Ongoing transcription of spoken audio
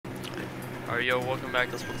Alright, yo, welcome back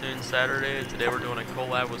to Splatoon Saturday. Today we're doing a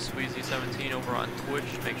collab with Squeezy17 over on Twitch.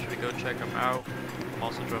 Make sure to go check him out. I'm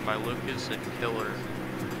also joined by Lucas and Killer.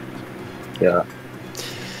 Yeah.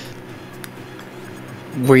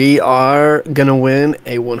 We are gonna win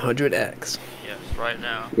a 100x. Yes, right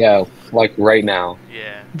now. Yeah, like right now.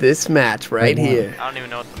 Yeah. This match right here. I don't even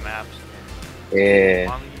know what the map's.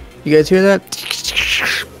 Yeah. You guys hear that?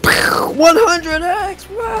 100x!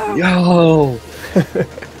 Wow! Yo!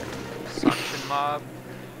 Suction mob.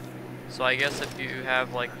 So I guess if you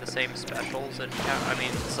have like the same specials, it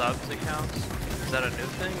subs it counts. Is that a new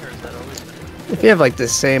thing or is that always been? If you have like the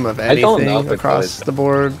same of I don't know anything if across the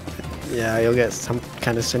board, yeah, you'll get some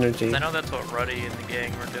kind of synergy. I know that's what Ruddy and the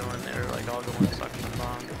gang were doing. They're like all going suction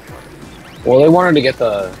bomb. Well, they wanted to get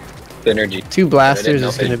the synergy. 2 blasters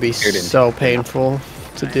is they gonna be appeared in- so painful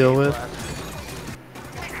to deal with.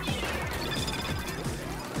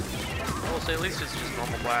 I will say at least it's just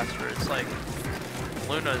normal blaster. It's like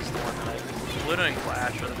Luna is the one that Luna and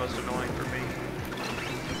Clash are the most annoying for me.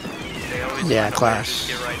 They always Yeah, find a way to Clash. just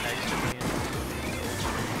get right next to me.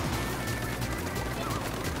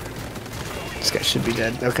 This guy should be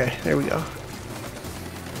dead. Okay, there we go.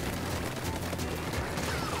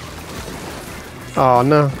 Oh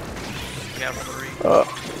no. We have 3.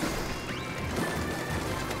 Oh.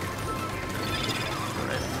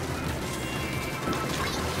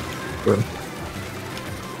 Good.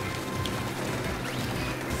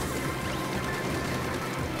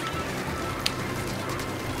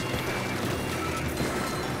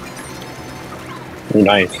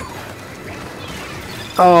 Nice.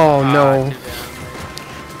 Oh no. 2 down.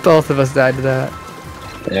 Both of us died to that.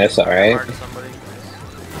 Yeah, it's alright. Hard to somebody.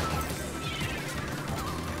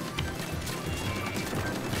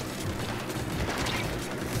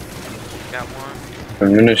 Got one.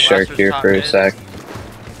 I'm gonna shark Blaster's here top for a mid. sec.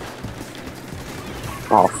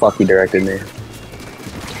 Oh, fuck, he directed me.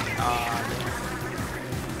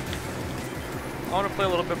 I want to play a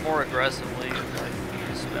little bit more aggressively in like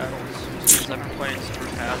these battles. Because I've been playing super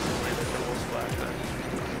passively with the whole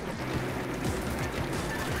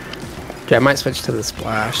splashback. Yeah, I might switch to the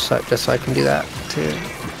splash just so I can do that too.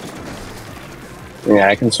 Yeah,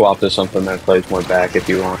 I can swap to something that plays more back if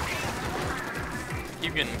you want.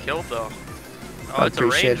 Keep getting killed though. Oh, I it's a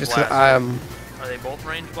appreciate it. range Just blaster. I'm Are they both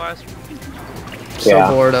range blasters? so Yeah.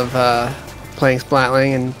 bored of playing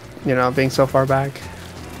Splatling and being so far back.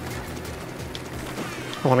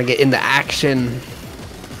 I want to get into action.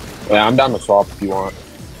 Yeah, I'm down to swap if you want.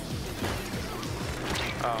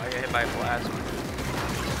 Oh, I got hit by a blast.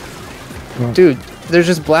 Dude, there's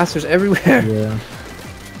just blasters everywhere. Yeah.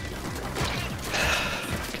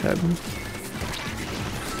 God.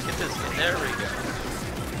 Get this. There we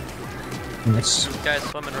go. Nice. This guy's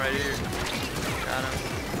swimming right here. Got him.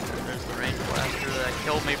 There's the range blaster that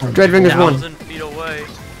killed me from Dreadringer's one. 1,000 feet away.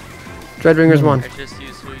 Dreadringer's one. I just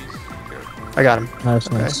used Squeeze. I got him. Nice,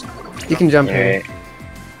 Okay. nice. You can jump here. Alright.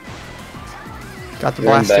 Got the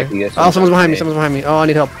You're in blaster. back, you get Oh, someone's behind me. something. Someone's behind me. Oh, I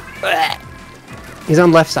need help. He's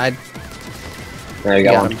on left side. There you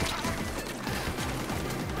go. Got him.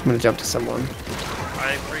 I'm gonna jump to someone.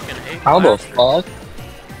 I freaking hate How the blasters. fuck?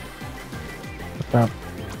 Crap.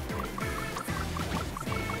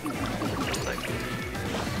 It's like,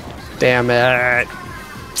 Damn it.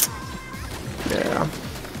 Yeah.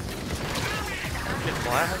 get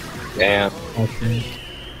blast. Damn. Okay.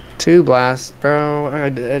 2 blasts, bro.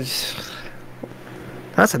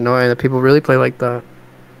 That's annoying that people really play like that.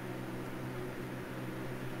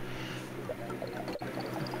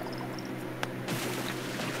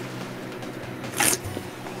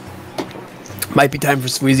 Might be time for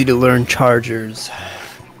Squeezy to learn chargers.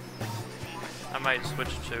 I might switch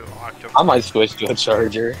to October. I might switch to a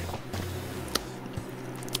charger.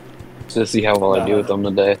 Just to see how well I do with them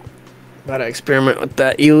today. Gotta experiment with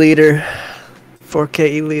that E-liter.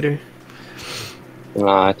 4K E-liter.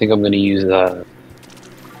 I think I'm gonna use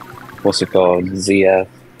what's it called? ZF.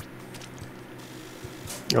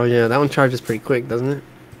 Oh yeah, that one charges pretty quick, doesn't it?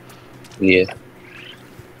 Yeah.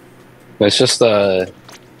 It's just a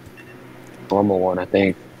normal one, I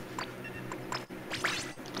think.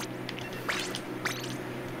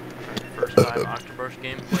 First time Octoburst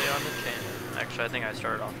gameplay on the channel. Actually, I think I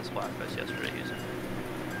started off the Splatfest yesterday using it.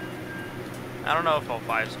 I don't know if I'll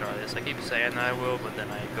 5-star this. I keep saying that I will, but then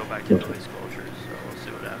I go back to Noise Sculptures, so we'll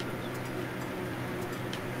see what happens.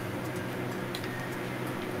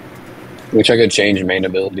 Wish I could change main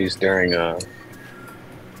abilities during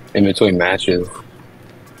in between matches.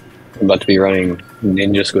 I'm about to be running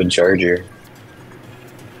Ninja Squid Charger.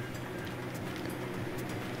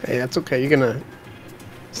 Hey, that's okay. You're gonna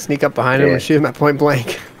sneak up behind him Yeah. and shoot him at point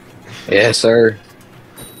blank. Yes, sir.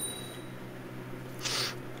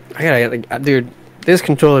 I gotta get, dude. This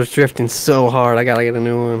controller's drifting so hard. I gotta get a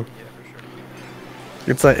new one.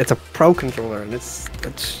 Yeah, for sure. It's a pro controller, and it's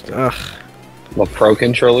ugh. The pro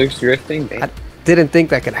controller's drifting? Damn. I didn't think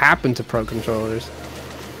that could happen to pro controllers,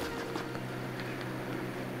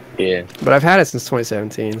 Yeah. but I've had it since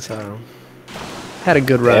 2017, so had a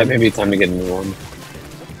good Yeah, run. maybe it's time to get a new one.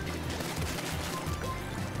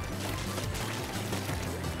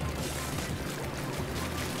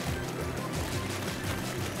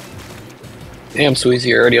 Damn, Sweezy,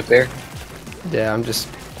 you're already up there? Yeah, I'm just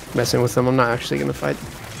messing with them. I'm not actually gonna fight.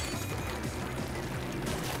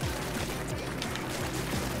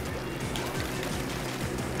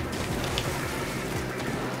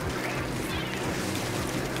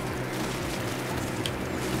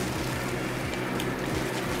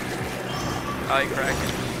 I crack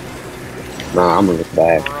it. Nah, I'm moving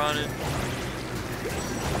back. We're running.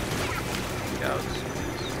 Scouts.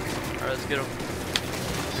 Alright, let's get him.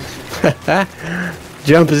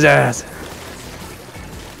 Jump his ass.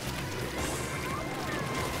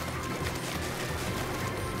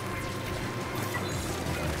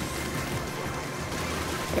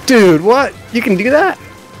 Dude, what? You can do that?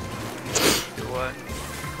 Do what?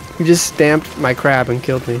 You just stamped my crab and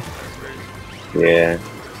killed me. Yeah.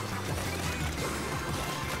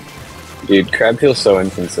 Dude, crab feels so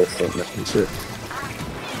inconsistent. Shit.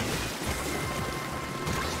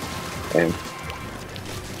 Damn.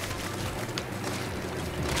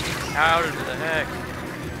 How the heck?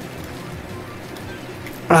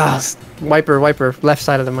 Ah, wiper, left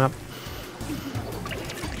side of the map.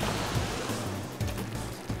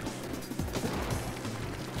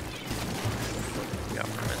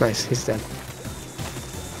 Nice, he's dead.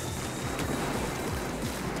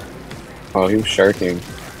 Oh, he was sharking.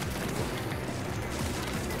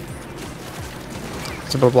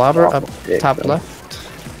 It's a blobber up Yeah, top so. left.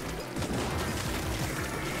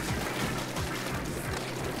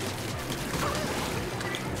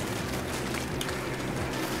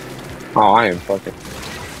 Oh, I am fucking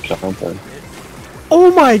jumping.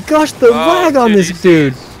 Oh my gosh, the lag on dude, this you see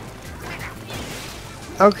dude. this?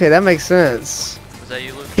 Okay, that makes sense. Is that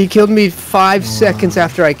you, Luke? He killed me 5 seconds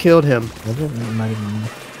after I killed him. Was it? It might have been.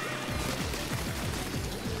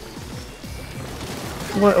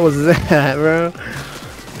 What was that, bro? Got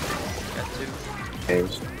two. Okay.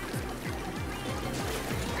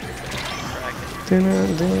 Crack it.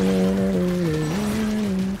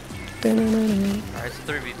 Alright, it's a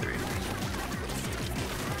 3v3.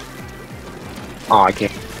 Oh, I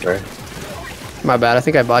can't. Right. My bad, I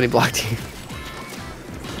think I body blocked you.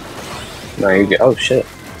 No, you get. Oh shit.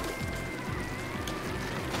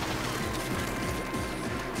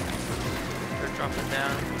 They're dropping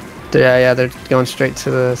down. Yeah, they're going straight to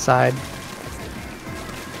the side.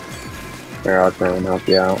 Here, I'll try and help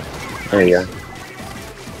you out. There you go.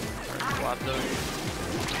 Flop those.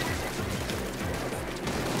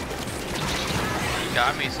 You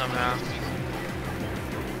got me somehow.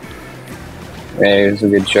 Hey, it was a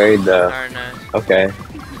good trade though. Alright, nice. Okay.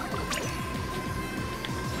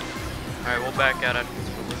 Alright, we'll back out after this.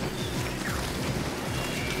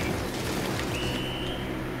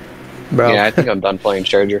 Bro, Yeah, I think I'm done playing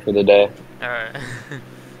Charger for the day. Alright.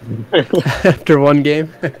 after one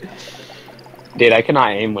game. Dude, I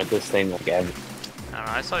cannot aim with this thing like ever. I don't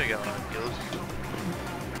know, I saw you got a lot of kills.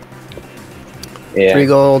 Yeah. 3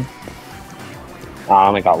 gold. Oh, I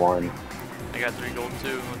only got one. I got 3 gold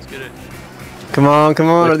too, let's get it. Come on,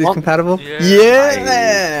 are Which these one? compatible?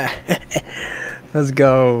 Yeah. Yeah! Let's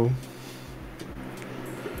go.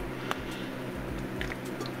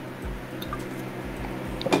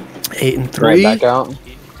 Eight and Right 3. back out. 8 and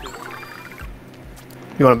 2.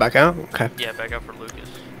 You want to back out? Okay. Yeah, back out for Lucas.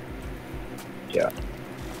 Yeah.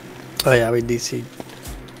 Oh yeah, we DC'd.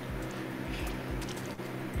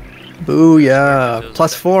 Booyah!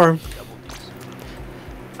 Plus 4. Double Ds.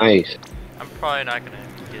 Nice. I'm probably not gonna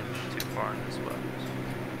get too far in this one.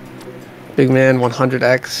 Big man,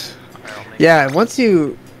 100x. Alright, I'll make Yeah, once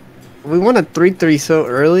you... We won a 3-3 so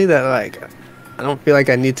early that, like, I don't feel like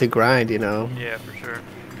I need to grind, you know? Yeah, for sure.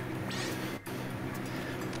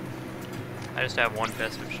 I just have one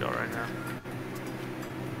festive shell right now.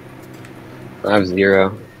 I have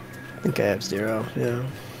 0. I think I have 0, yeah.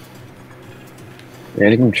 Yeah,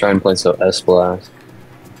 I can try and play so S-Blast.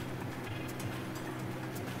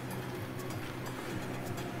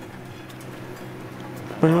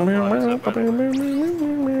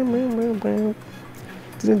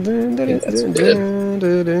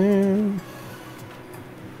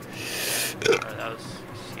 Alright, that was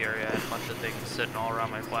scary. I had a bunch of things sitting all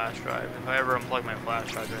around my flash drive. If I ever unplug my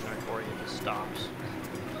flash drive during the recording, it just stops.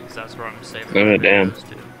 Because that's where I'm saving Oh, my damn. videos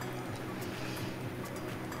to.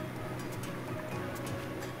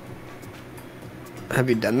 Have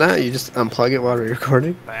you done that? You just unplug it while we're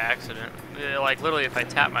recording? by accident. Like literally, if I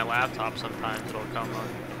tap my laptop, sometimes it'll come up.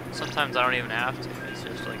 Sometimes I don't even have to. It's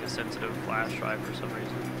just like a sensitive flash drive for some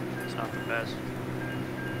reason. It's not the best.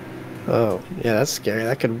 Oh, yeah, that's scary.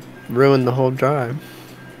 That could ruin the whole drive.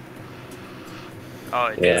 Oh,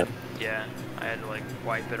 it Yeah. did. Yeah, I had to like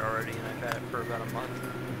wipe it already, and I've had it for about a month.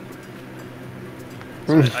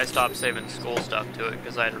 So I stopped saving school stuff to it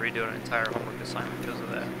because I had to redo an entire homework assignment because of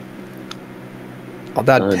that. Oh,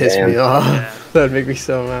 that'd Oh, piss me damn. off. Yeah. That'd make me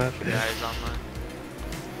so mad. Guys on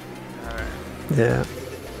my. Alright. Yeah.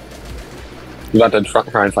 You about to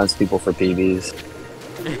try and find some people for PBs.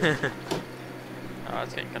 Oh,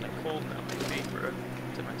 it's getting kind of cold now. My feet, bro.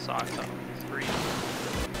 To my socks off. It's freezing.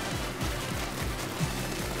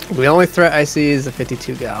 The only threat I see is the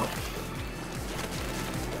 52 gal.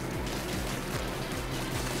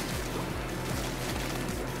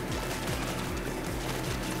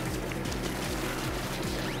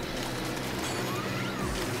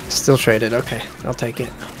 Still traded. Okay, I'll take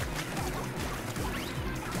it.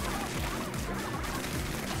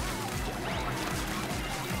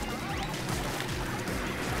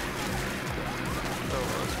 Oh,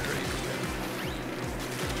 that's crazy.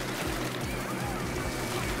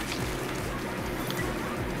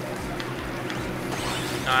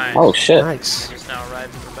 Nice. Oh shit. Nice. Just now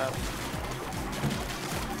arrived in the battle.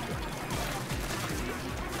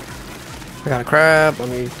 I got a crab. Let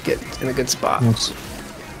me get in a good spot. Nice.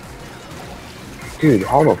 Dude,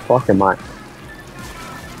 how the fuck am I?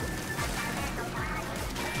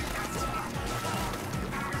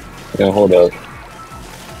 Yeah, hold up.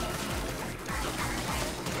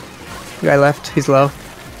 Guy left. He's low.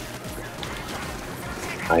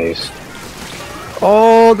 Nice.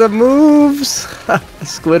 Oh, the moves!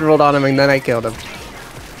 Squid rolled on him and then I killed him.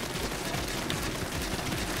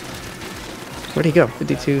 Where'd he go?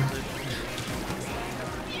 52.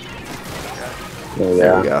 Oh, There we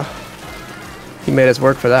yeah. go. He made us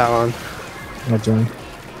work for that one. I joined.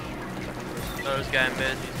 Oh, this guy in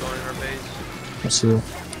mid, he's going in our base. I see it.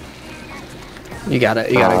 You got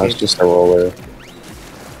it. You got Nah, it. it's just a roller.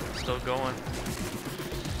 Still going.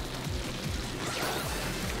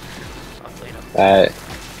 I'll clean up. That.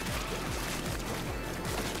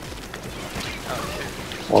 Oh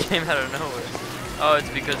shit. Oh. Came out of nowhere. Oh, it's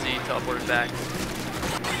because he teleported back.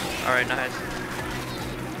 Alright, nice.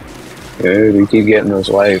 Dude, we keep getting those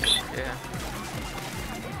wipes. Yeah.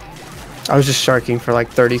 I was just sharking for like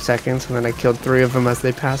 30 seconds and then I killed 3 of them as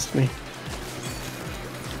they passed me.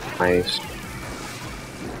 Nice.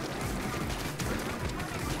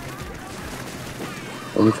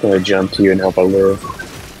 I'm just gonna jump to you and help I live.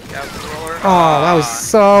 Yeah, the roller. Oh, that was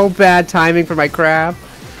so bad timing for my crab.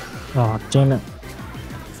 Oh, damn it.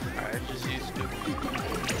 Alright, just use stupid.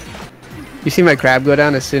 You see my crab go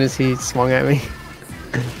down as soon as he swung at me?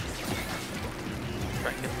 Try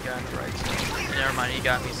and get the guy on the right side. Never mind, he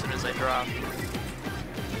got me as soon as I dropped.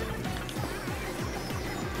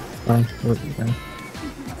 Fine. Fine.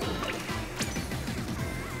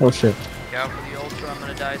 Oh shit. Look out for the ultra, I'm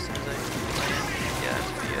gonna die as soon as I land. Yes,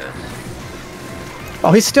 yes.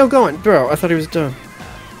 Oh, he's still going. Bro, I thought he was done.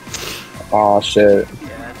 Oh shit.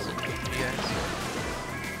 Yeah, it's a yes.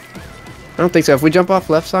 I don't think so. If we jump off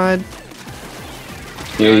left side,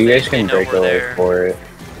 Yeah, you guys They can know break we're a leg there. for it.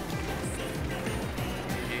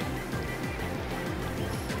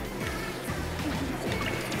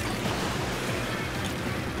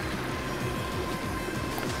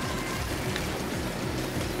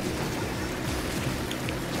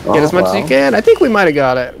 get as much as you can. I think we might have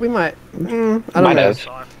got it. We might. I don't Might know.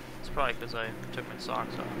 have. It's probably because I took my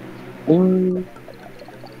socks off. Mm,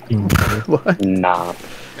 What? nah.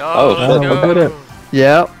 Oh, shit, let's look at go! it.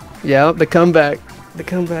 Yep. Yep. The comeback. The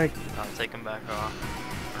comeback. I'll take him back off.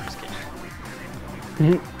 I'm just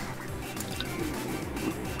kidding. Mhm.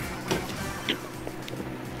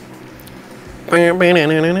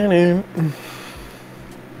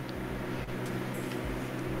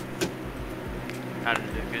 How did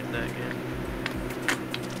it get that game?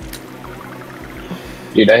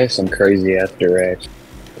 Dude, I have some crazy ass directs.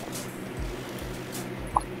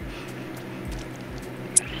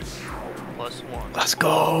 +1. Let's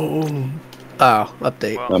go. Oh,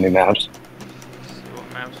 update. Well, How many maps? let's see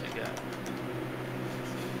what maps we got.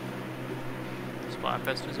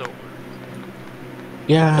 Splatfest is over.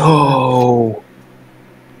 Yeah. Oh.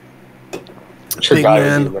 Big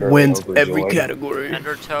man wins every category.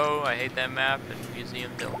 Endertoe, I hate that map, and Museum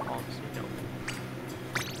Hill Palms, you know.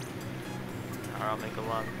 Alright, I'll make a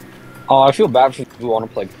lot. Oh, I feel bad for people who want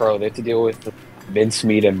to play pro. They have to deal with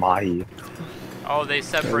Mincemeat and Mahi. Oh, they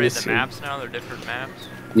separated the see. maps now, they're different maps.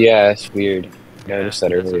 Yeah, it's weird. I noticed that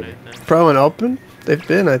that's earlier. what I think. Pro and open? They've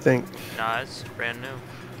been, I think. Nah, it's brand new.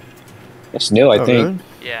 It's new, I Oh, think. really?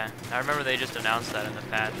 Yeah, I remember they just announced that in the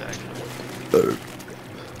patch actually.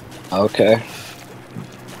 Okay.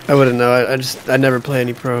 I wouldn't know. I never play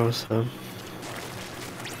any pros, so.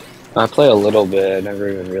 I play a little bit. I never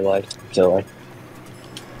even realized until like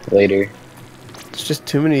later. It's just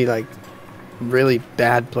too many, like, really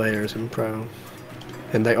bad players in pro.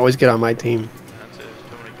 And they always get on my team. That's it. There's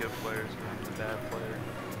too many good players and a bad player.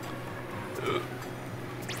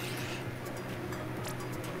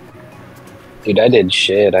 Dude, I did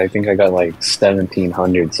shit. I think I got like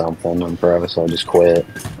 1700 something on pro, so I just quit.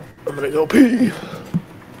 I'm gonna go pee. Bro.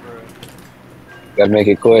 Gotta make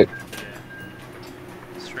it quick. Yeah.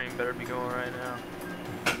 Stream better be going right now.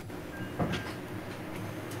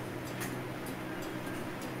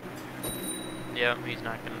 Yep, he's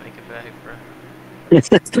not gonna make it back, bro.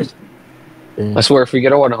 Yeah. I swear, if we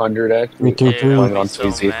get a 100 X, Me too, Yeah, too. I'm I'd on be so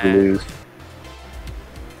Tuesday if we mad. lose.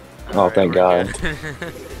 Oh, Alright, thank we're God. good.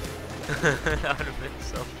 That would have been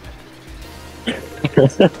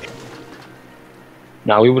so.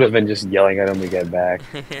 Nah, we would have been just yelling at him to get back.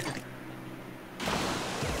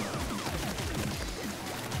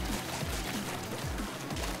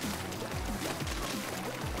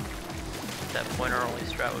 That point, our only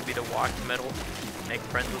strat would be to walk to middle, make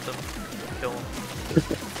friends with them, kill them.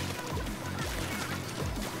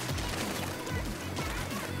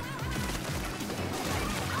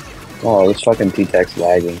 Oh, this fucking T-Tech's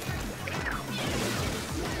lagging.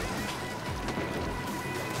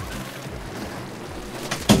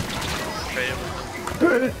 Trade it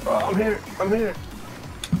with them. Oh, I'm here. I'm here.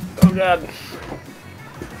 Oh, God.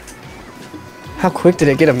 How quick did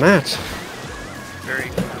it get a match? Very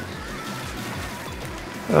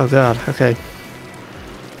Oh, God. Okay.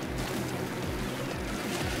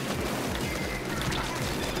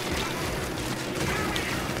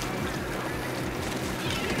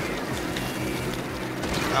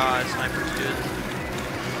 sniper's good.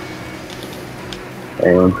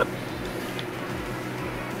 Damn.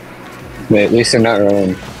 Wait, at least they're not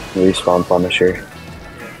running respawn Punisher.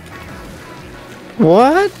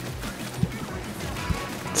 What?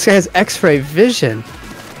 This guy has X-ray vision.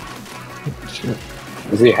 Shit.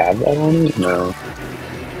 Does he have that on it? No.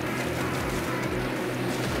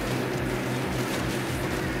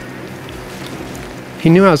 He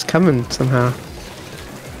knew I was coming somehow.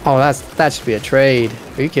 Oh, that should be a trade.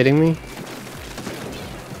 Are you kidding me?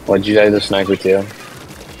 What'd you say the sniper too?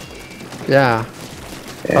 Yeah.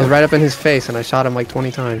 I Yeah. was right up in his face and I shot him like 20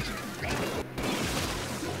 times.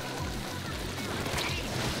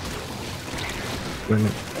 Damn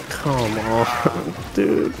it. Come on,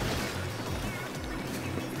 dude.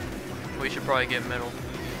 We should probably get middle.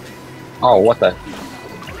 Oh, what the?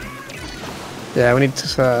 Yeah, we need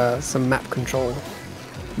some map control.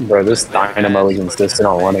 Bro, this Dynamo is insistent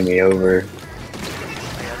on running me over. I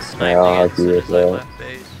got sniped Yeah, I'll again have to as soon use as I that. left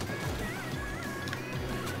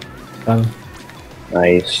base.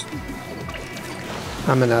 Nice.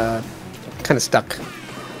 I'm in a kind of stuck.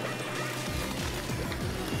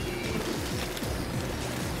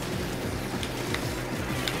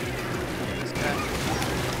 This guy.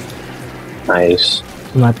 Nice.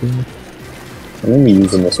 Might be. I'm gonna be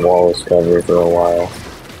using this wall as cover for a while.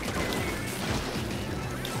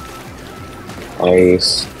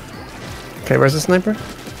 Nice. Okay, where's the sniper? There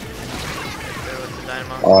with the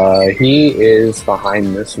dynamo. He is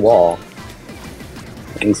behind this wall.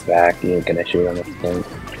 He's back. He ain't gonna shoot on this thing.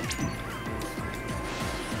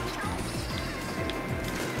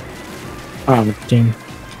 Oh, dang.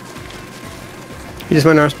 He just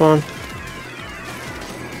went in our spawn.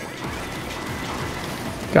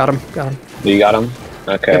 Got him, got him. You got him?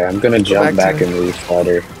 Okay, Yep. I'm gonna jump back back to- and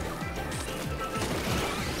respawn.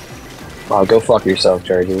 Oh, go fuck yourself,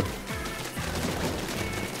 Chargy.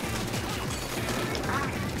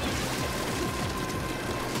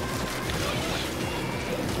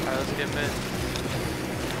 Alright, let's get mid.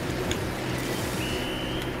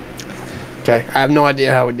 Okay, I have no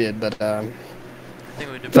idea how we did, but I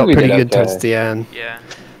think we did felt we pretty did good okay. towards the end. Yeah.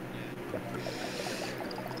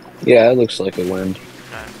 Yeah, it looks like a win.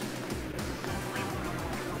 Nice.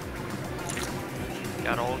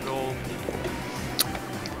 Got all gold.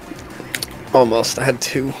 Almost, I had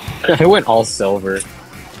two. I went all silver.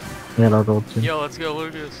 Yeah, I'll go too. Yo, let's go,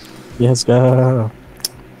 Lucas. Yes, go.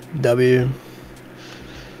 W.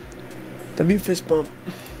 W fist bump.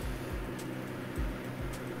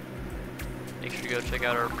 Make sure to go check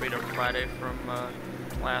out our Freedom Friday from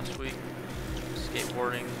last week.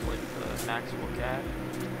 Skateboarding with Maxwell Cat.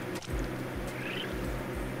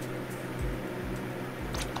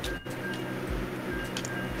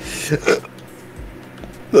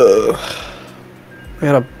 I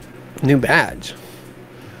got a new badge.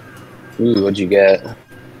 Ooh, what'd you get?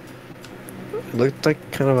 It looked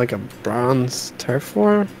like kind of like a bronze turf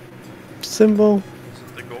war symbol. Is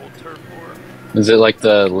it the gold turf war? Is it like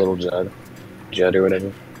the little Judd? Judd or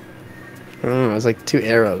whatever? I don't know. It was like 2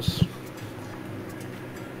 arrows.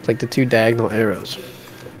 It's like the 2 diagonal arrows.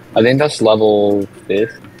 I think that's level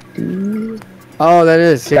 50. Oh, that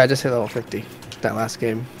is. Yeah, I just hit level 50 that last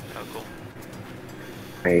game. Oh, cool.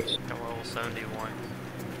 Nice. Got level 71.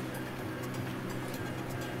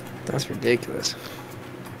 That's ridiculous.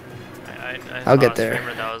 I I'll saw get a there.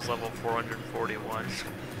 streamer that was level 441.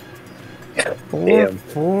 Damn.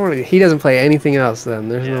 440. He doesn't play anything else then.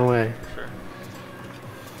 There's no way. Sure.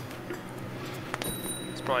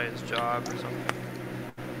 It's probably his job or something.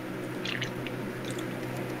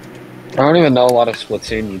 I don't even know a lot of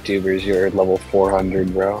Splatoon YouTubers who are level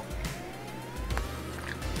 400, bro.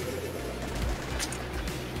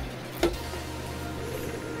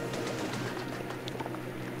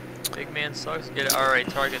 Big man sucks. Get it. Alright,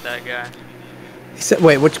 target that guy. He said,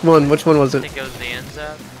 wait, which one? Which one was I it? think it was the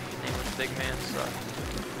NZAP. His name was Big Man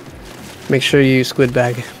Sucks. Make sure you squid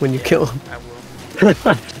bag when you kill him. I will.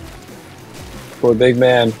 Poor big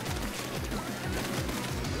man. Get an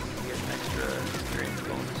extra experience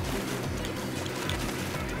bonus.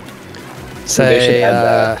 They should Say, add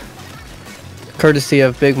that. courtesy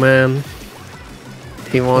of Big Man,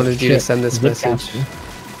 he wanted you to Shit, send this zip message. capture.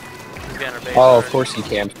 He's got our base Oh, of already. course he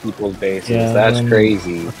camps people's bases. Yeah, That's then-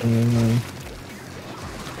 crazy.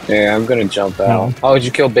 Yeah, I'm gonna jump out. No. Oh, did you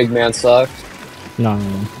kill Big Man Sucks? No.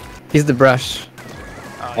 He's the brush.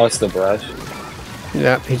 Oh, it's the brush.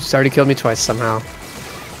 Yep, he just already killed me twice somehow.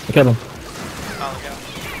 I killed him. Oh, yeah.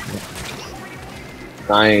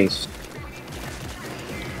 Nice.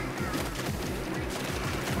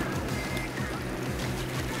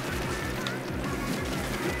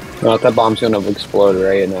 Well, that bomb's gonna explode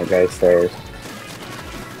right in that guy's stairs.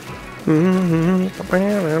 Oh,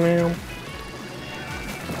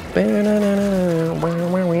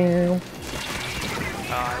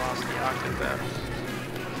 I lost the octave battle.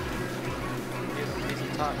 He's a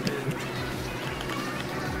top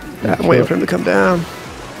mid. I'm waiting for him to come down.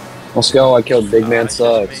 Let's go, I killed Big Oh, Man it's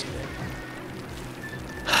Sucks. just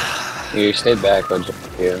me. You stayed back, I'll jump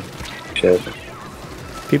you. Shit.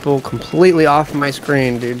 People completely off my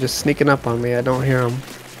screen, dude, just sneaking up on me. I don't hear them.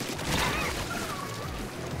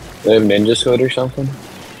 They have Ninja Squid or something?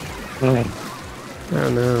 I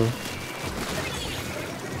don't know.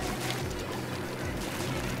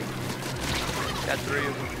 Got 3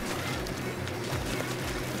 of them.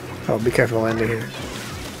 Oh, be careful landing here.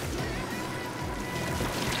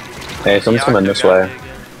 Hey, someone's coming this way.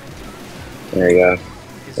 There you go.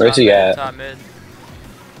 He's Where's top he mid, at? Top mid.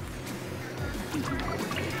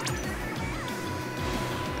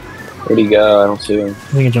 Where'd he go? I don't see him. I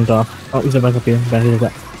think he jumped off. Oh, he's back up here. Back here.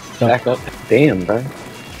 Back up. Damn, bro.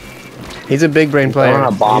 He's a big brain He's player.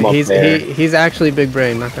 throwing a bomb up he's there. he's actually big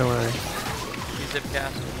brain, not gonna lie. He's zip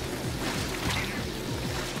castle.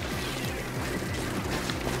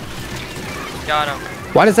 Got him.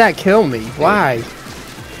 Why does that kill me? Why? Big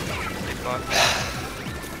fuck.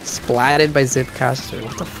 Splatted by Zipcaster.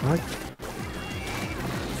 What the fuck?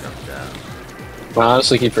 Jumped down. I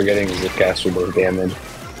honestly keep forgetting Zipcaster does damage.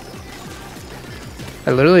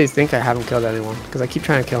 I literally think I haven't killed anyone because I keep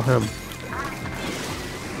trying to kill him.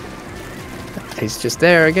 He's just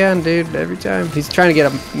there again, dude. Every time he's trying to get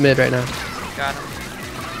up mid right now. Got him.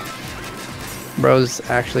 Bro's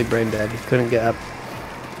actually brain dead. He couldn't get up.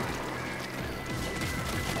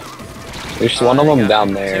 There's one of They them got down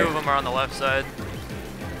me. there. 2 of them are on the left side.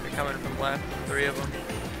 They're coming from left. 3 of them.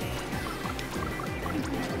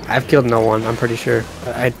 I've killed no one. I'm pretty sure.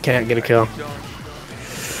 I can't get a kill. Keep going.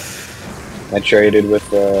 I traded with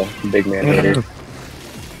the Big Man Hater.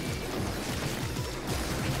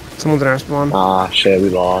 Someone's in our spawn. Ah, shit, we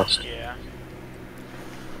lost. Yeah.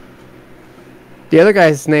 The other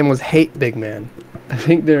guy's name was Hate Big Man. I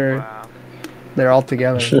think they're all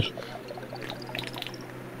together.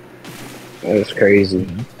 That was crazy.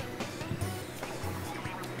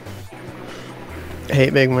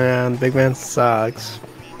 Hate Big Man. Big Man sucks.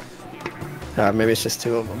 Maybe it's just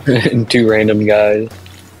 2 of them. And 2 random guys.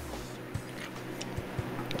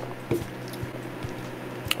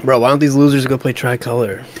 Bro, why don't these losers go play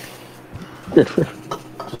Tricolor?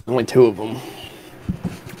 Only 2 of them.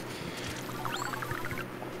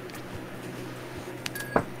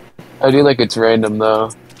 I do like it's random though.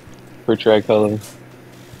 For Tricolor.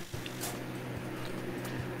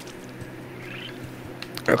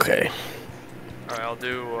 Okay. Alright, I'll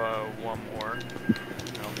do one more. And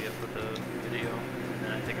I'll be up with the video. And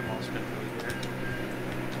then I think I'm also gonna go there.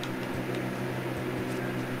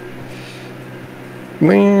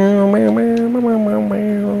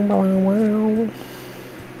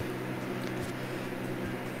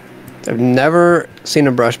 I've never seen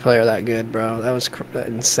a brush player that good, bro. That was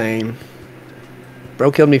insane.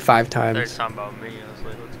 Bro killed me 5 They're times. talking about me. I was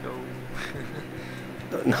like,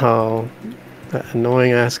 let's go. No. That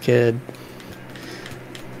annoying ass kid.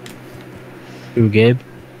 Who, Gabe?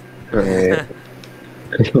 Alright.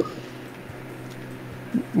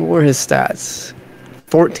 What were his stats?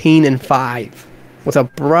 14 and 5 with a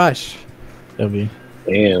brush. W.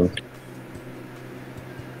 Damn.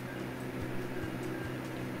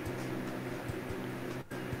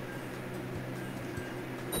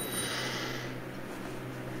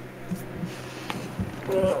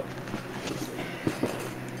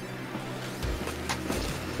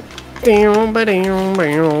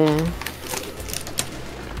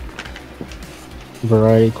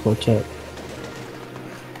 Variety Quartet.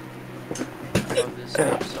 Love this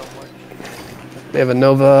game so much. They have a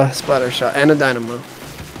Nova splatter shot and a dynamo.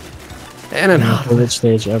 And a My Nova. favorite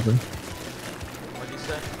stage ever. What'd you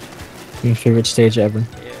say? My favorite stage ever.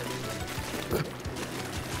 Yeah.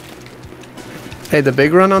 Hey, the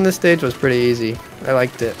big run on this stage was pretty easy. I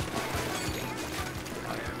liked it.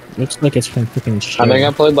 Looks like it's from freaking shit. I think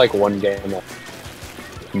I played like one game of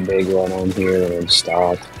big one on here and then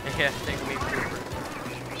stopped. Yeah, I think me too.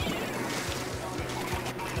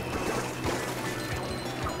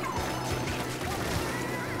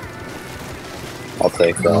 I'll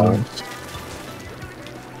take that.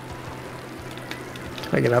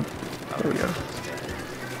 Can I get up? There we go.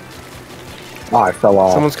 Oh, I fell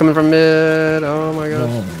off. Someone's coming from mid. Oh my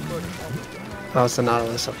god. Oh, it's the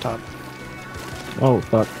Nautilus up top. Oh,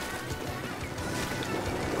 fuck.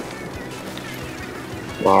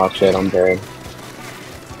 Oh shit, I'm dead.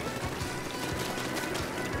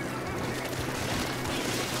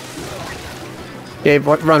 Gabe,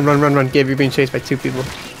 what? Run, run, run, run. Gabe, you're being chased by 2 people.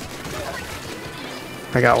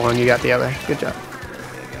 I got one, you got the other. Good job.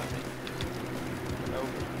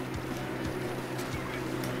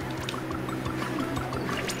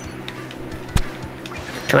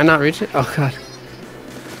 Can I not reach it? Oh god.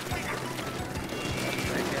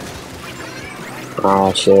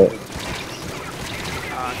 Oh shit.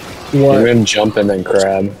 I'm gonna jump and then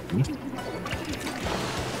crab.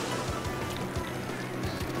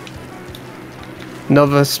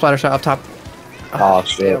 Nova splatter shot up top. Oh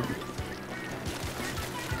shit.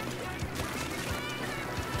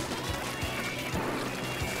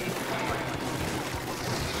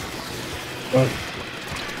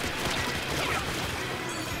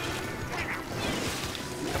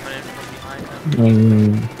 Coming in from behind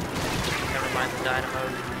them. Never mind, the dynamo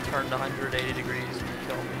turned 180 degrees and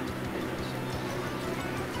killed me.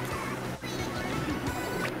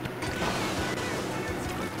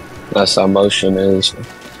 That's how motion is.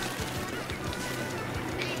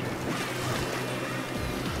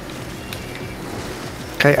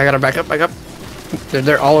 Okay, I gotta back up, back up.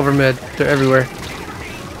 They're all over mid. They're everywhere.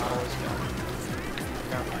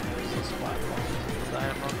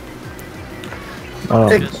 Oh,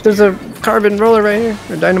 Hey, there's a carbon roller right here.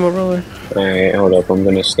 A dynamo roller. Alright, hold up, I'm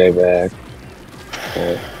gonna stay back.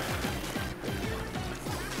 Alright.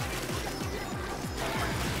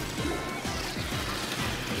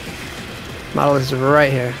 Model is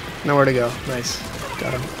right here. Nowhere to go. Nice.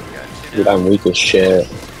 Got him. Dude, I'm weak as shit.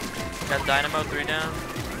 Got dynamo 3 down.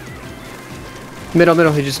 Middle,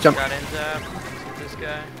 middle. He just jumped. Got in zap. This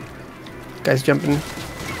guy. Guy's jumping.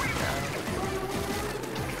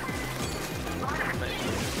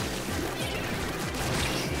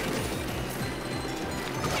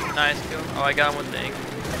 Nice kill. Oh, I got him with the ink.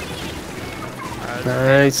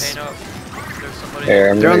 Nice. Paint up. There's somebody. Here,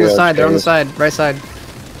 I'm They're on gonna the go side. They're on the chase. side. Right side.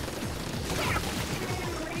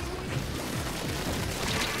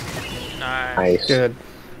 Nice. Nice. Good.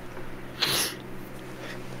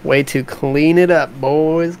 Way to clean it up,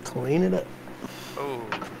 boys. Clean it up. Oh.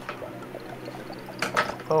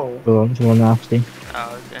 Oh. oh, it's a little nasty.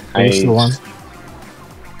 Oh, okay. There's the one. Nice.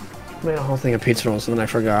 Made a whole thing of pizza rolls and then I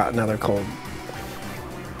forgot. Now they're cold.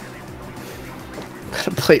 Got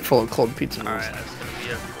a plate full of cold pizza rolls. Alright, that's gonna be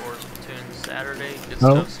it for Splatoon Saturday. Good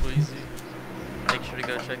Oh. stuff, Sweezy. Make sure to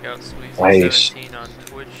go check out Nice. Sweezy17 on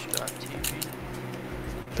twitch.tv.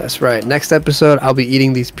 That's right. Next episode, I'll be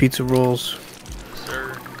eating these pizza rolls.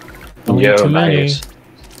 Sir. Don't eat Yo, too many. nice.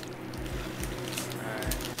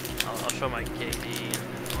 Alright. I'll show my KD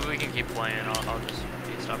and we can keep playing. I'll just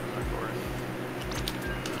stop the recording.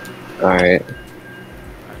 Alright.